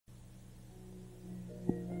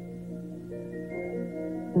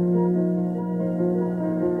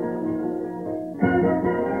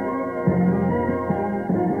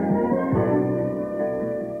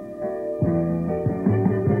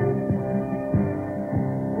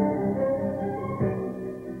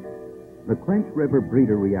Clinch River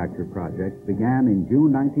Breeder Reactor project began in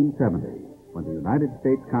June 1970 when the United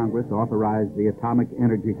States Congress authorized the Atomic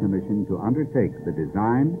Energy Commission to undertake the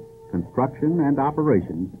design, construction, and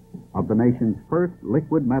operation of the nation's first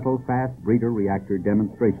liquid metal fast breeder reactor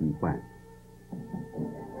demonstration plant.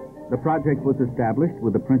 The project was established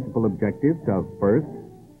with the principal objectives of, first,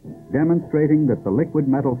 demonstrating that the liquid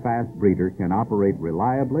metal fast breeder can operate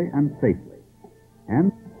reliably and safely,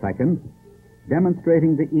 and second,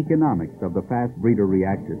 demonstrating the economics of the fast breeder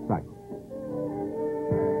reactor cycle.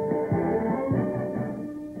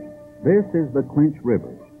 This is the Clinch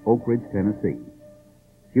River, Oak Ridge, Tennessee,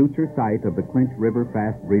 future site of the Clinch River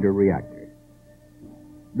Fast Breeder Reactor.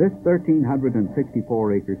 This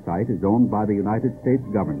 1,364-acre site is owned by the United States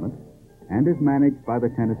government and is managed by the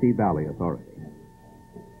Tennessee Valley Authority.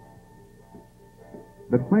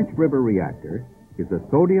 The Clinch River Reactor is a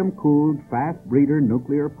sodium-cooled fast breeder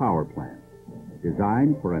nuclear power plant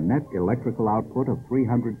designed for a net electrical output of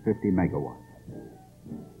 350 megawatts.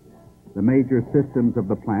 The major systems of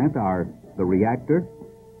the plant are the reactor,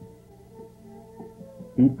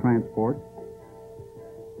 heat transport,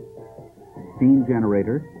 steam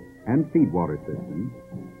generator and feedwater systems,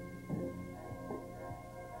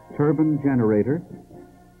 turbine generator,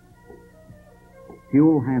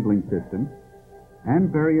 fuel handling system,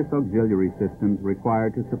 and various auxiliary systems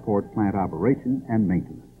required to support plant operation and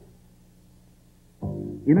maintenance.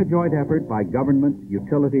 In a joint effort by government,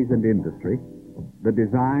 utilities, and industry, the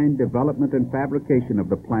design, development, and fabrication of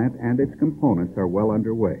the plant and its components are well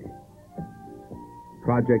underway.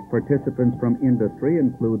 Project participants from industry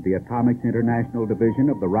include the Atomics International Division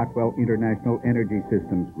of the Rockwell International Energy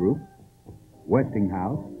Systems Group,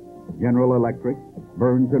 Westinghouse, General Electric,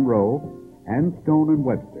 Burns & Rowe, and Stone &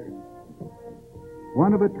 Webster.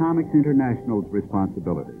 One of Atomics International's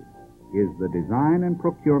responsibilities is the design and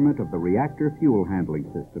procurement of the reactor fuel handling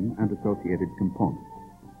system and associated components.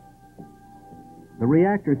 The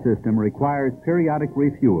reactor system requires periodic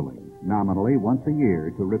refueling, nominally once a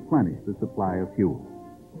year, to replenish the supply of fuel.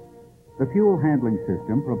 The fuel handling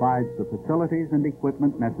system provides the facilities and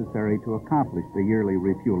equipment necessary to accomplish the yearly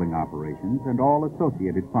refueling operations and all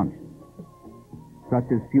associated functions,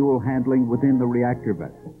 such as fuel handling within the reactor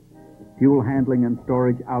vessel, fuel handling and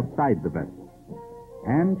storage outside the vessel,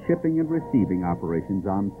 and shipping and receiving operations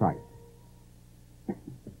on site.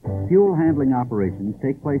 Fuel handling operations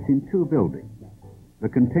take place in two buildings: the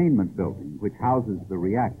containment building, which houses the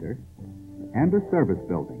reactor, and a service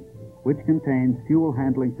building, which contains fuel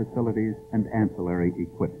handling facilities and ancillary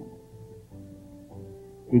equipment.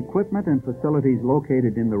 Equipment and facilities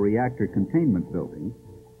located in the reactor containment building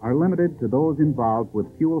are limited to those involved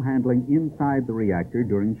with fuel handling inside the reactor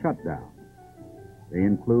during shutdown. They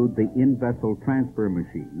include the in-vessel transfer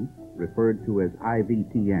machine, referred to as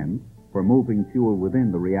EVTM, for moving fuel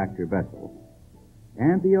within the reactor vessel,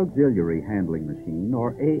 and the auxiliary handling machine,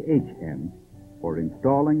 or AHM, for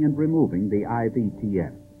installing and removing the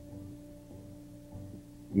EVTM.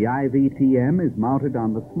 The EVTM is mounted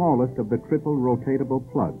on the smallest of the triple rotatable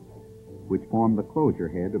plugs, which form the closure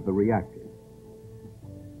head of the reactor.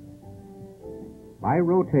 By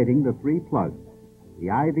rotating the three plugs, the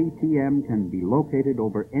EVTM can be located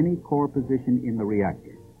over any core position in the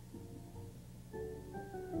reactor.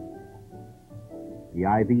 The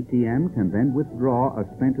EVTM can then withdraw a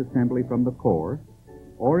spent assembly from the core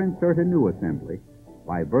or insert a new assembly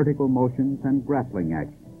by vertical motions and grappling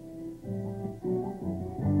action.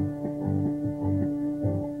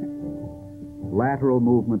 Lateral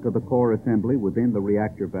movement of the core assembly within the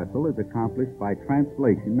reactor vessel is accomplished by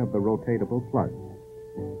translation of the rotatable plugs.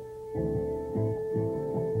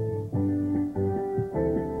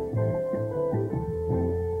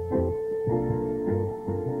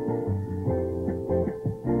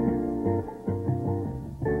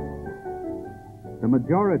 The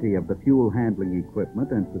majority of the fuel handling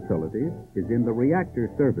equipment and facilities is in the reactor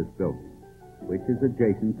service building, which is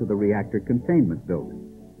adjacent to the reactor containment building.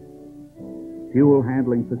 Fuel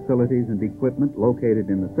handling facilities and equipment located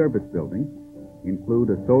in the service building include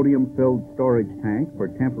a sodium-filled storage tank for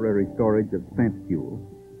temporary storage of spent fuel,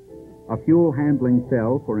 a fuel handling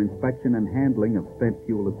cell for inspection and handling of spent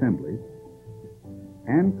fuel assemblies,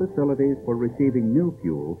 and facilities for receiving new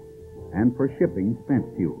fuel and for shipping spent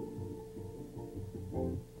fuel.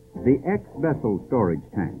 The X-vessel storage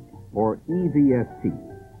tank, or EVST,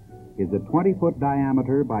 is a 20-foot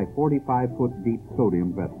diameter by 45-foot deep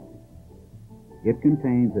sodium vessel. It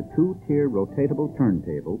contains a two-tier rotatable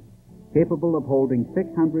turntable capable of holding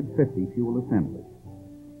 650 fuel assemblies.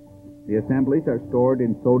 The assemblies are stored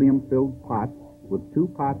in sodium-filled pots with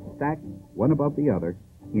two pots stacked one above the other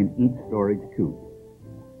in each storage tube.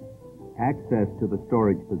 Access to the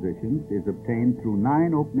storage positions is obtained through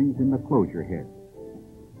 9 openings in the closure head.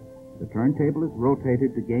 The turntable is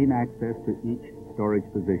rotated to gain access to each storage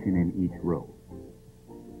position in each row.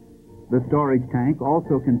 The storage tank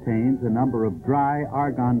also contains a number of dry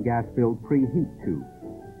argon gas-filled preheat tubes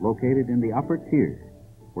located in the upper tier,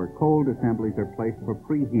 where cold assemblies are placed for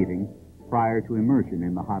preheating prior to immersion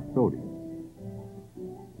in the hot sodium.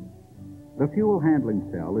 The fuel handling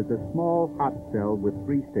cell is a small hot cell with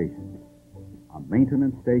 3 stations: a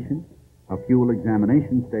maintenance station, a fuel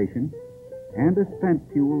examination station, and a spent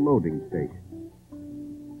fuel loading station.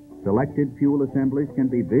 Selected fuel assemblies can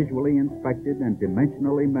be visually inspected and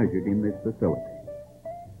dimensionally measured in this facility.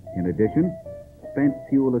 In addition, spent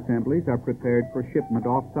fuel assemblies are prepared for shipment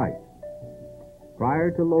off-site.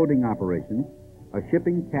 Prior to loading operations, a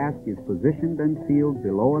shipping cask is positioned and sealed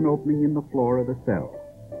below an opening in the floor of the cell.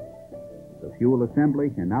 The fuel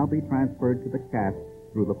assembly can now be transferred to the cask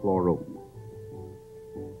through the floor opening.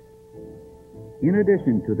 In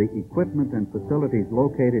addition to the equipment and facilities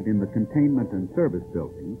located in the containment and service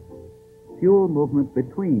buildings, fuel movement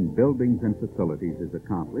between buildings and facilities is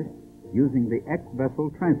accomplished using the X-Vessel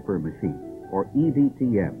Transfer Machine, or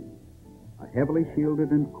EVTM, a heavily shielded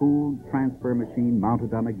and cooled transfer machine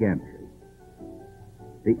mounted on a gantry.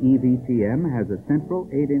 The EVTM has a central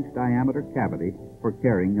 8-inch diameter cavity for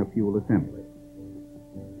carrying a fuel assembly.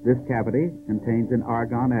 This cavity contains an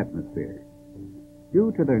argon atmosphere.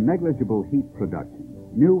 Due to their negligible heat production,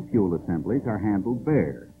 new fuel assemblies are handled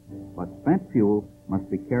bare, but spent fuel must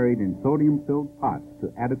be carried in sodium-filled pots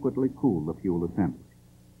to adequately cool the fuel assembly.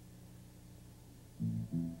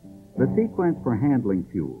 The sequence for handling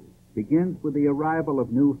fuel begins with the arrival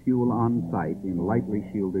of new fuel on site in lightly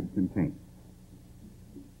shielded containers.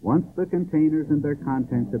 Once the containers and their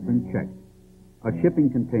contents have been checked, a shipping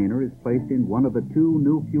container is placed in one of the 2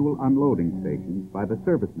 new fuel unloading stations by the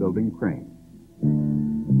service building crane.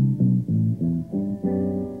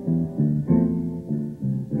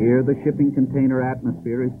 Here, the shipping container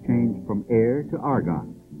atmosphere is changed from air to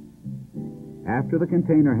argon. After the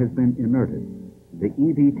container has been inerted, the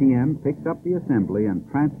EVTM picks up the assembly and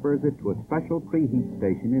transfers it to a special preheat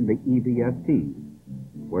station in the EVST,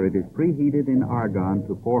 where it is preheated in argon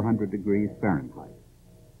to 400 degrees Fahrenheit.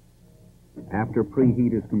 After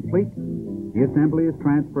preheat is complete, the assembly is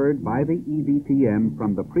transferred by the EVTM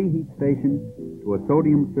from the preheat station to a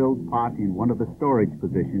sodium-filled pot in one of the storage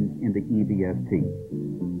positions in the EVST.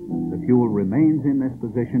 The fuel remains in this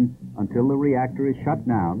position until the reactor is shut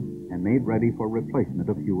down and made ready for replacement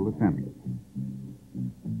of fuel assemblies.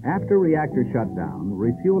 After reactor shutdown,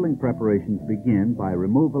 refueling preparations begin by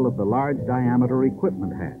removal of the large diameter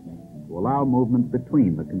equipment hatch to allow movement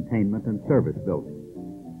between the containment and service buildings.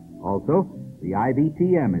 Also, the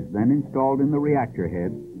EVTM is then installed in the reactor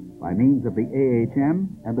head by means of the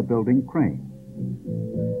AHM and the building crane.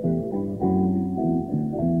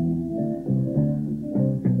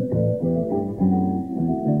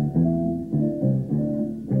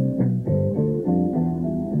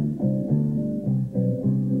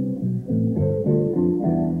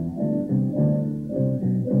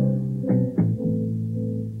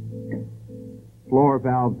 Floor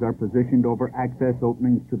valves are positioned over access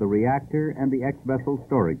openings to the reactor and the X-Vessel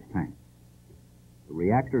storage tank. The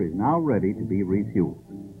reactor is now ready to be refueled.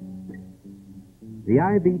 The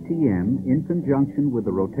EVTM, in conjunction with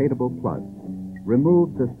the rotatable plugs,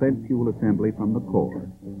 removes the spent fuel assembly from the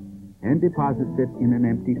core and deposits it in an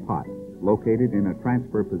empty pot located in a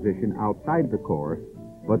transfer position outside the core,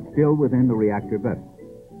 but still within the reactor vessel.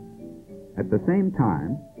 At the same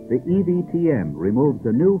time, the EVTM removes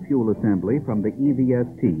the new fuel assembly from the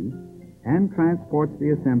EVST and transports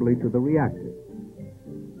the assembly to the reactor.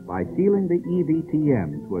 By sealing the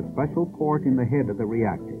EVTM to a special port in the head of the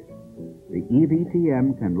reactor, the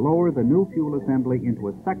EVTM can lower the new fuel assembly into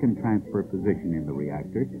a second transfer position in the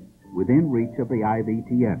reactor within reach of the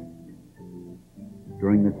EVTM.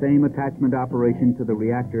 During the same attachment operation to the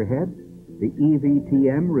reactor head, the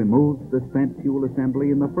EVTM removes the spent fuel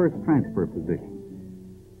assembly in the first transfer position.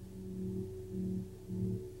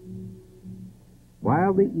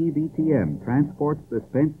 While the EVTM transports the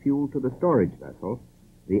spent fuel to the storage vessel,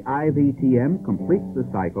 the EVTM completes the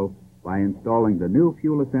cycle by installing the new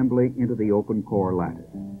fuel assembly into the open core lattice.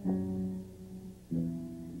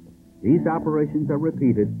 These operations are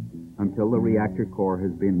repeated until the reactor core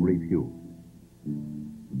has been refueled.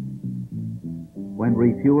 When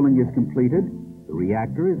refueling is completed, the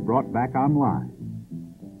reactor is brought back online.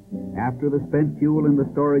 After the spent fuel in the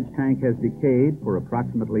storage tank has decayed for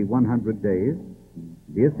approximately 100 days,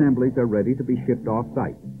 the assemblies are ready to be shipped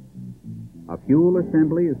off-site. A fuel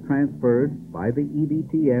assembly is transferred by the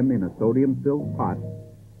EVTM in a sodium-filled pot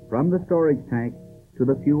from the storage tank to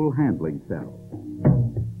the fuel handling cell.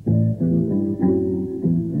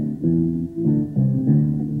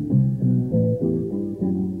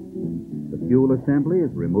 The fuel assembly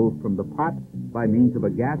is removed from the pot by means of a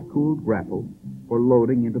gas-cooled grapple for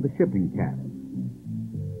loading into the shipping cask.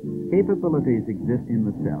 Capabilities exist in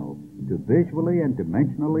the cell to visually and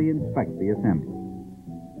dimensionally inspect the assembly.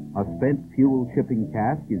 A spent fuel shipping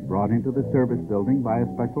cask is brought into the service building by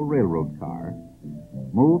a special railroad car,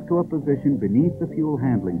 moved to a position beneath the fuel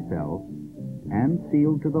handling cell, and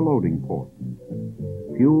sealed to the loading port.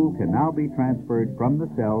 Fuel can now be transferred from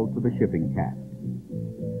the cell to the shipping cask.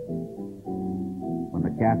 When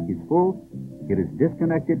the cask is full, it is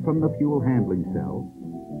disconnected from the fuel handling cell,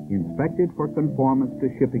 inspected for conformance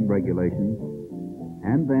to shipping regulations,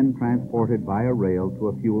 and then transported via rail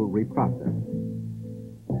to a fuel reprocessor.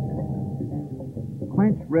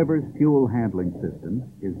 Clinch River's fuel handling system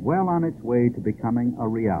is well on its way to becoming a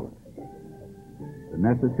reality. The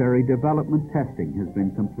necessary development testing has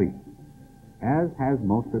been completed, as has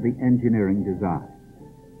most of the engineering design.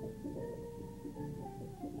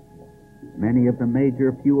 Many of the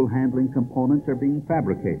major fuel handling components are being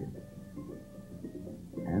fabricated,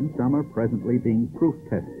 and some are presently being proof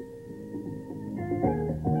tested.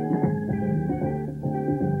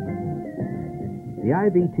 The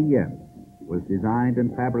EVTM was designed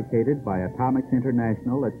and fabricated by Atomics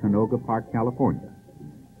International at Canoga Park, California.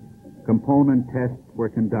 Component tests were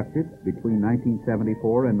conducted between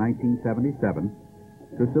 1974 and 1977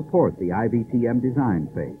 to support the EVTM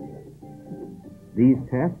design phase. These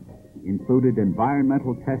tests included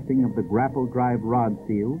environmental testing of the grapple drive rod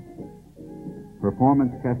seals,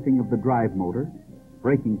 performance testing of the drive motor,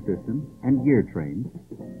 braking system, and gear trains,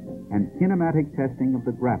 and kinematic testing of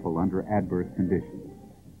the grapple under adverse conditions.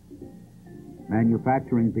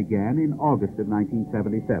 Manufacturing began in August of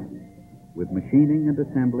 1977 with machining and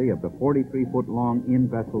assembly of the 43-foot-long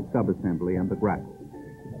in-vessel subassembly and the grapple.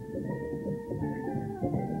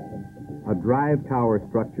 A drive tower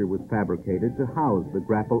structure was fabricated to house the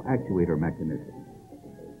grapple actuator mechanism.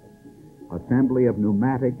 Assembly of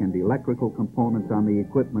pneumatic and electrical components on the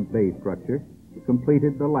equipment bay structure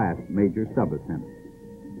completed the last major subassembly.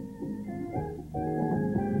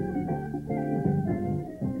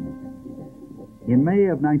 In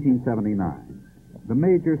May of 1979, the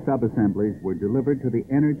major subassemblies were delivered to the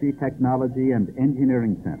Energy Technology and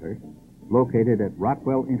Engineering Center located at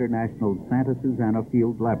Rockwell International's Santa Susana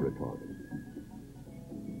Field Laboratory.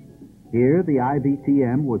 Here, the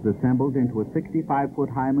EVTM was assembled into a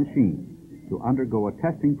 65-foot-high machine to undergo a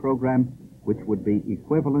testing program which would be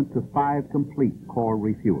equivalent to 5 complete core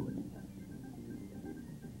refuelings.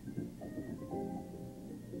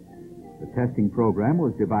 The testing program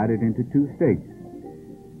was divided into 2 stages.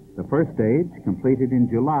 The first stage, completed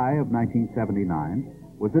in July of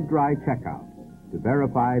 1979, was a dry checkout to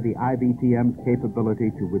verify the EVTM's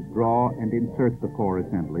capability to withdraw and insert the core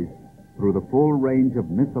assemblies through the full range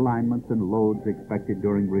of misalignments and loads expected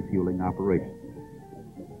during refueling operations.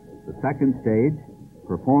 The second stage,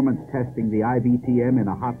 performance testing the EVTM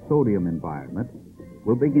in a hot sodium environment,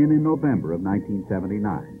 will begin in November of 1979.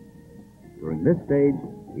 During this stage,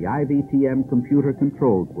 the EVTM computer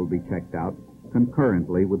controls will be checked out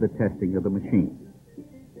concurrently with the testing of the machine.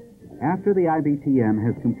 After the EVTM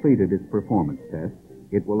has completed its performance test,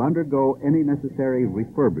 it will undergo any necessary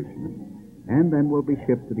refurbishment and then will be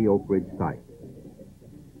shipped to the Oak Ridge site.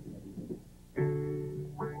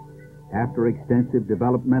 After extensive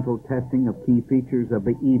developmental testing of key features of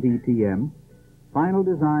the EVTM, final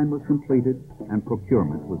design was completed and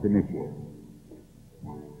procurement was initiated.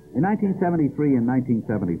 In 1973 and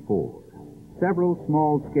 1974, several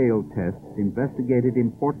small-scale tests investigated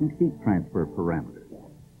important heat transfer parameters.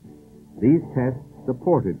 These tests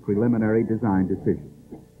supported preliminary design decisions.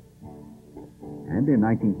 And in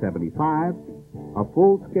 1975, a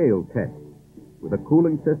full-scale test with a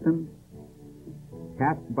cooling system,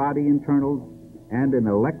 cast body internals, and an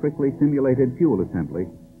electrically simulated fuel assembly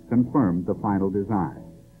confirmed the final design.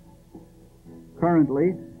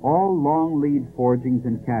 Currently, all long lead forgings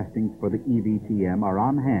and castings for the EVTM are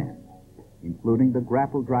on hand, including the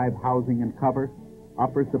grapple drive housing and cover,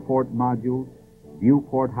 upper support modules,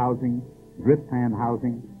 viewport housing, drip pan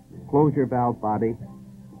housing, closure valve body,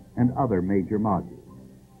 and other major modules.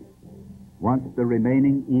 Once the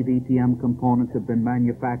remaining EVTM components have been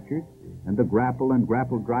manufactured and the grapple and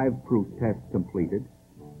grapple drive proof tests completed,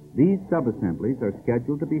 these subassemblies are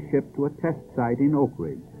scheduled to be shipped to a test site in Oak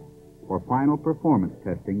Ridge for final performance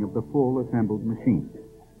testing of the full assembled machine.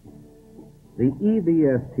 The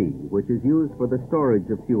EVST, which is used for the storage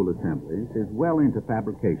of fuel assemblies, is well into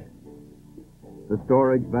fabrication. The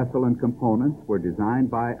storage vessel and components were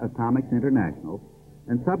designed by Atomics International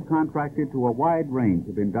and subcontracted to a wide range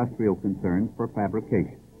of industrial concerns for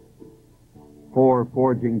fabrication. 4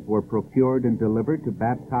 forgings were procured and delivered to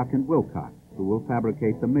Babcock & Wilcox, who will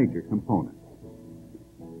fabricate the major components.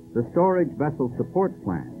 The storage vessel support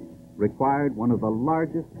plan required one of the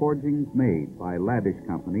largest forgings made by Ladish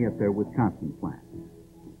Company at their Wisconsin plant.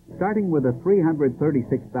 Starting with a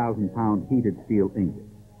 336,000-pound heated steel ingot,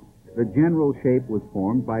 the general shape was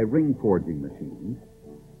formed by ring forging machines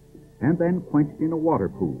and then quenched in a water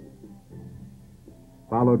pool,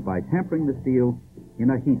 followed by tempering the steel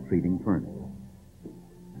in a heat-treating furnace.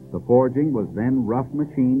 The forging was then rough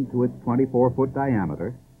machined to its 24-foot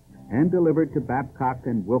diameter and delivered to Babcock &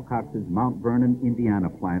 Wilcox's Mount Vernon, Indiana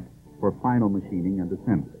plant for final machining and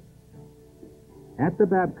assembly. At the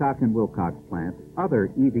Babcock & Wilcox plant,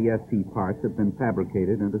 other EVST parts have been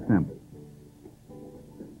fabricated and assembled.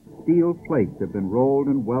 Steel plates have been rolled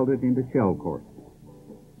and welded into shell courses.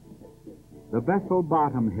 The vessel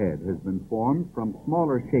bottom head has been formed from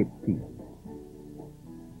smaller shaped pieces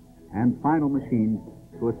and final machined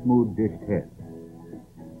to a smooth dished head.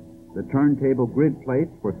 The turntable grid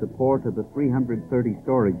plates for support of the 330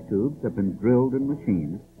 storage tubes have been drilled and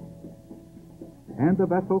machined, and the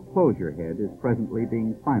vessel closure head is presently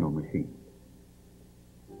being final machined.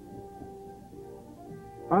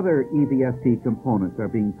 Other EVST components are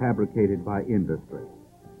being fabricated by industry.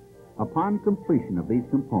 Upon completion of these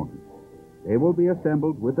components, they will be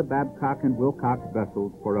assembled with the Babcock & Wilcox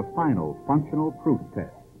vessels for a final functional proof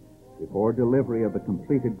test before delivery of the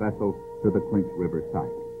completed vessel to the Clinch River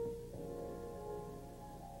site.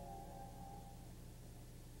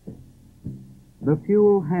 The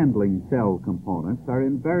fuel handling cell components are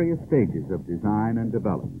in various stages of design and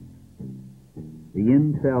development. The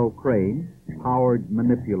in-cell crane, powered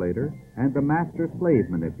manipulator, and the master-slave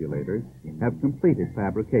manipulators have completed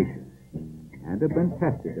fabrication and have been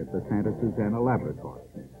tested at the Santa Susana laboratory.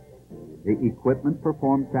 The equipment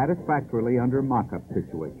performed satisfactorily under mock-up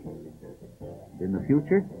situations. In the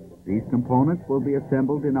future, these components will be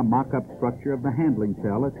assembled in a mock-up structure of the handling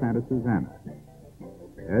cell at Santa Susana.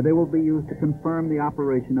 There they will be used to confirm the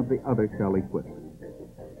operation of the other cell equipment.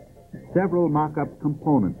 Several mock-up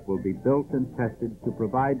components will be built and tested to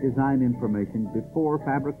provide design information before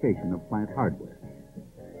fabrication of plant hardware.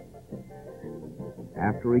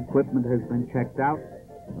 After equipment has been checked out,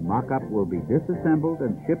 the mock-up will be disassembled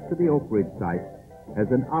and shipped to the Oak Ridge site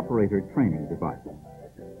as an operator training device.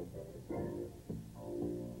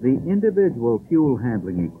 The individual fuel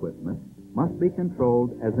handling equipment must be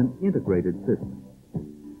controlled as an integrated system.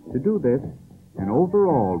 To do this, an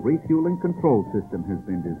overall refueling control system has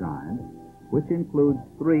been designed, which includes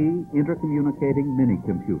 3 intercommunicating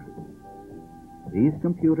mini-computers. These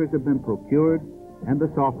computers have been procured, and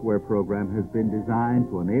the software program has been designed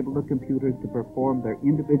to enable the computers to perform their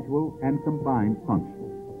individual and combined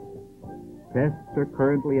functions. Tests are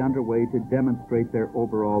currently underway to demonstrate their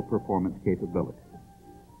overall performance capability.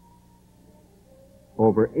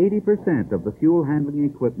 Over 80% of the fuel handling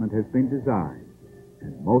equipment has been designed,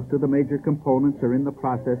 and most of the major components are in the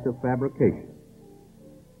process of fabrication.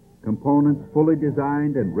 Components fully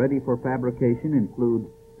designed and ready for fabrication include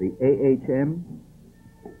the AHM,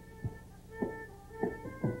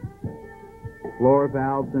 floor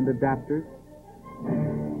valves and adapters,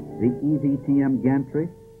 the EVTM gantry,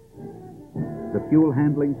 the fuel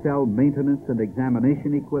handling cell maintenance and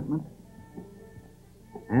examination equipment,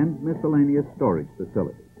 and miscellaneous storage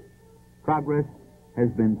facilities. Progress has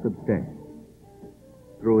been substantial.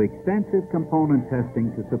 Through extensive component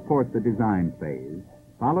testing to support the design phase,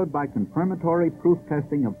 followed by confirmatory proof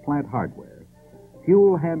testing of plant hardware,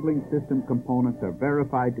 fuel handling system components are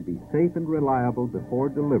verified to be safe and reliable before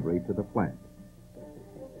delivery to the plant.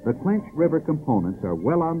 The Clinch River components are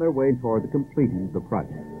well on their way toward completing the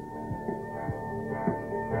project.